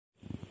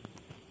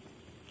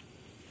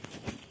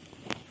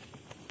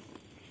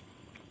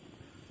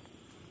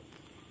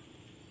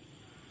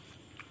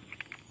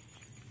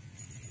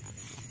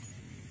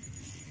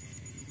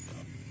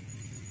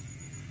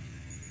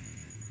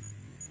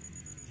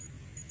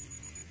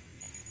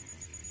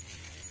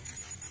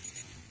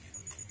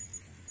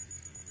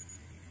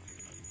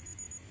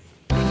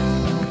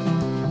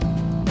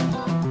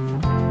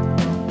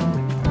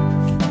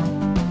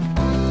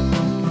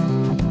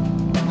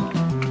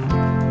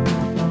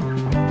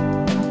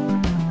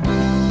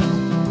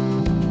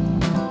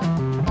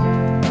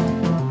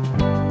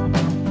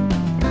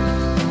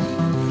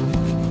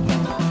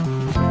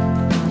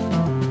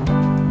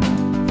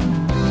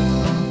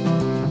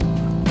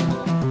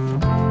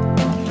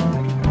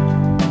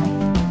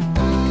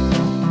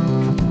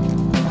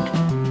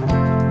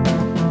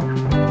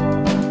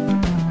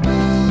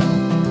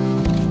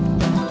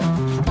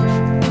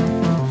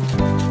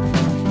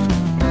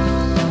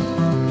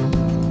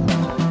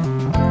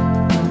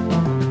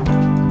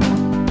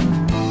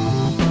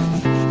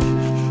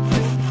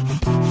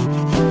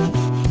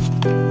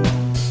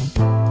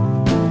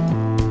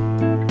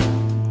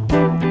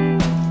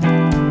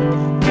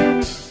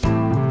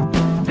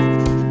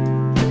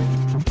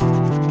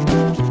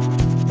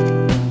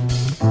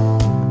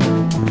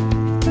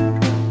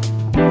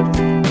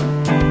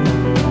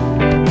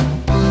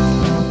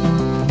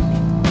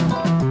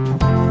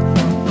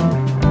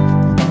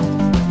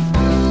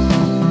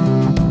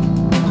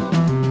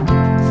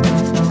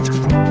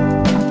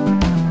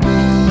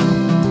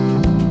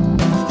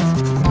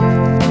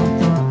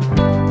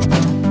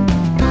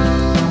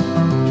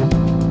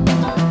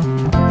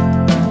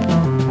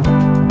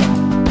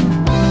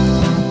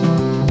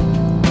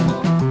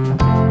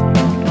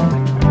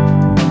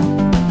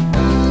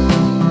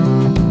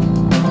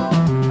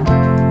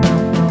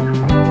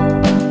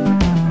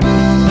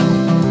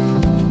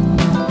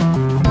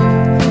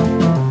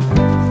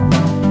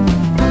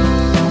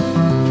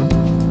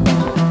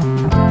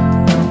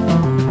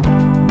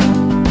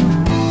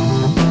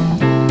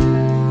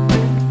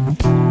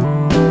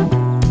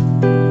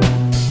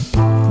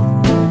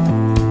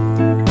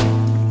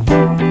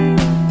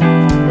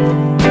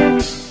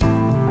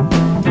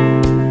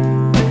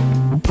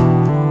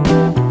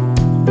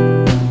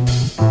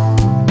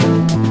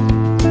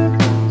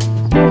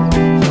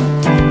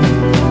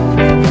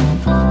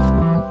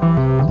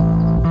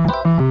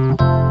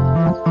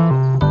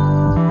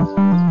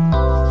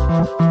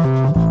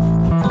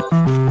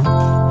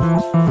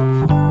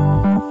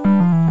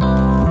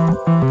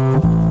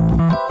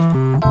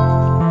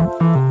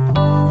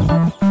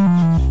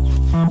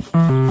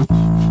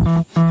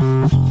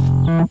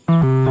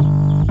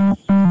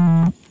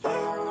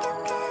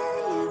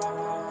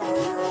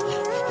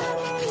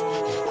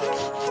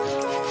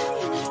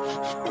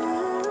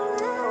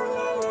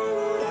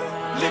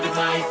Living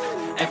life,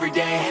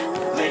 everyday,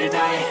 late at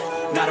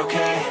night, not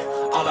okay.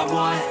 All I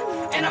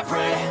want, and I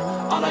pray,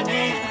 all I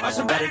need are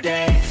some better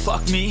days.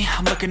 Fuck me,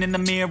 I'm looking in the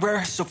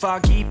mirror, so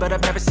foggy, but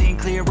I've never seen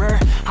clearer.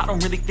 I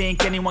don't really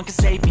think anyone can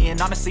save me, and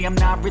honestly I'm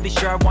not really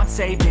sure I want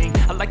saving.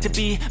 I like to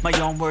be my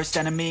own worst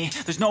enemy.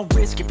 There's no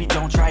risk if you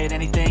don't try at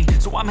anything,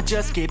 so I'ma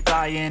just keep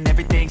buying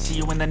everything. See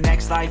you in the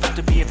next life, have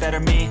to be a better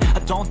me. I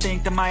don't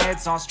think that my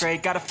head's on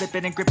straight, gotta flip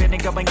it and grip it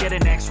and go and get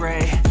an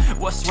x-ray.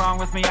 What's wrong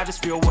with me? I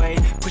just feel weight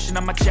pushing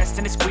on my chest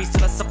and it squeezes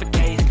till I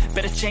suffocate.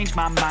 Better change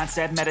my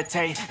mindset,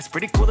 meditate. It's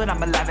pretty cool that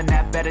I'm alive and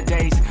have better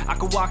days. I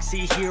could walk,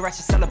 see, hear, I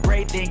should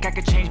celebrate. Think I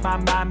could change my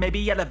mind,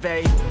 maybe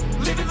elevate.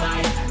 Living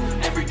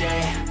life,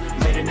 everyday,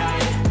 late at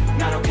night,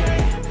 not okay.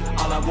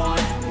 All I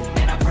want,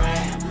 and I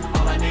pray,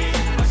 all I need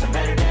are some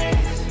better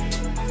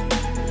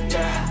days.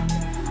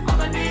 Yeah,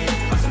 all I need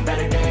are some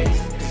better days.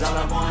 Cause all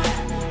I want,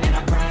 and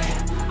I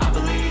pray, I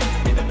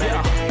believe in the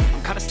better days.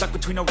 I'm kinda stuck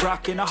between a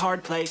rock and a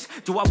hard place.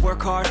 Do I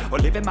work hard or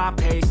live at my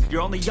pace?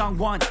 You're only young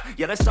once,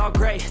 yeah that's all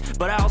great,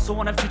 but I also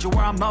want a future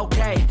where I'm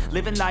okay.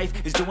 Living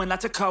life is doing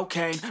lots of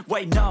cocaine.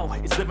 Wait no,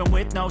 it's living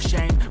with no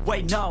shame.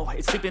 Wait no,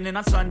 it's sleeping in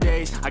on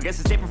Sundays. I guess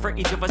it's different for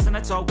each of us and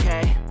that's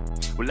okay.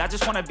 Well I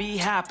just wanna be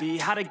happy,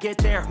 how to get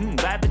there?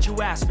 Glad that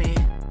you asked me.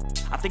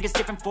 I think it's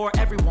different for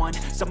everyone.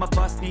 Some of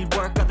us need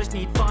work, others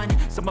need fun.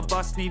 Some of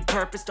us need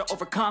purpose to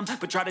overcome.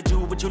 But try to do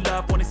what you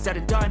love when it's said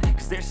and done.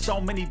 Cause there's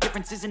so many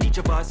differences in each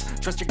of us.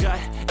 Trust your gut,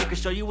 it can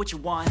show you what you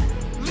want.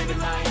 Living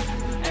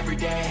life,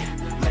 everyday,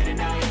 late at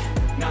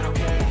night, not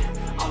okay.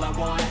 All I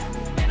want,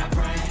 and I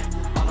pray,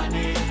 all I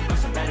need are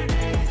some better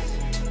days.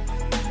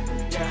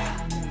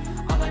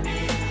 Yeah, all I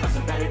need are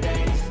some better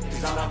days.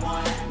 Cause all I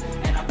want,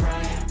 and I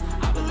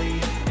pray, I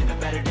believe in the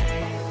better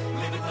days.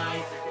 Living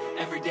life,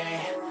 everyday,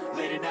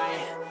 late at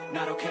night,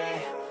 not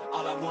okay.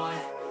 All I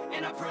want,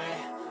 and I pray,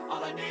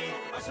 all I need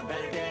are some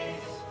better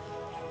days.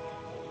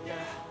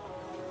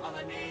 Yeah, all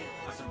I need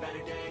are some better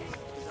days.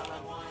 Cause all I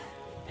want